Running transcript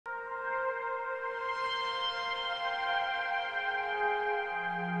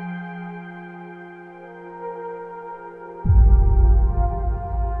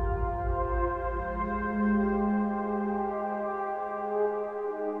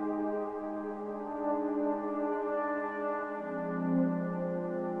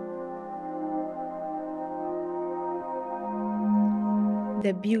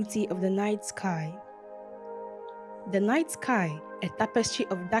The beauty of the night sky. The night sky, a tapestry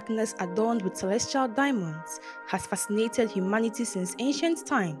of darkness adorned with celestial diamonds, has fascinated humanity since ancient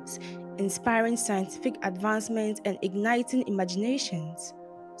times, inspiring scientific advancement and igniting imaginations.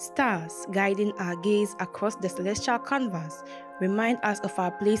 Stars, guiding our gaze across the celestial canvas, remind us of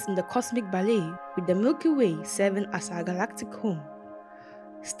our place in the cosmic ballet, with the Milky Way serving as our galactic home.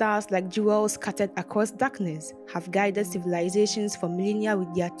 Stars like jewels scattered across darkness have guided civilizations for millennia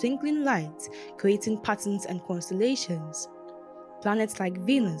with their twinkling lights, creating patterns and constellations. Planets like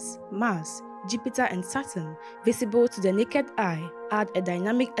Venus, Mars, Jupiter and Saturn, visible to the naked eye, add a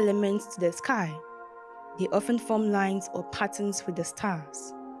dynamic element to the sky. They often form lines or patterns with the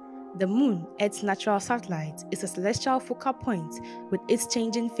stars. The Moon, Earth's natural satellite, is a celestial focal point with its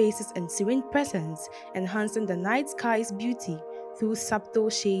changing phases and serene presence, enhancing the night sky's beauty through subtle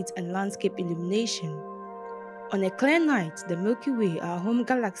shades and landscape illumination. On a clear night, the Milky Way, our home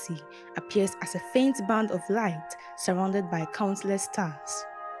galaxy, appears as a faint band of light surrounded by countless stars.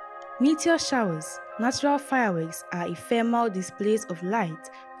 Meteor showers, natural fireworks, are ephemeral displays of light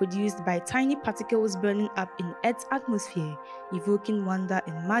produced by tiny particles burning up in Earth's atmosphere, evoking wonder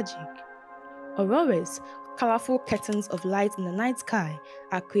and magic. Auroras, colorful curtains of light in the night sky,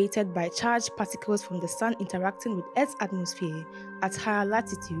 are created by charged particles from the sun interacting with Earth's atmosphere at higher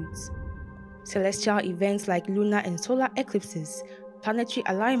latitudes. Celestial events like lunar and solar eclipses, planetary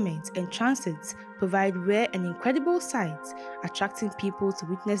alignments, and transits provide rare and incredible sights, attracting people to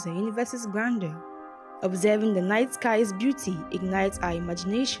witness the universe's grandeur. Observing the night sky's beauty ignites our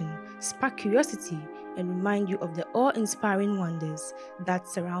imagination, sparks curiosity, and reminds you of the awe-inspiring wonders that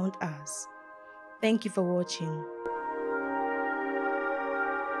surround us. Thank you for watching.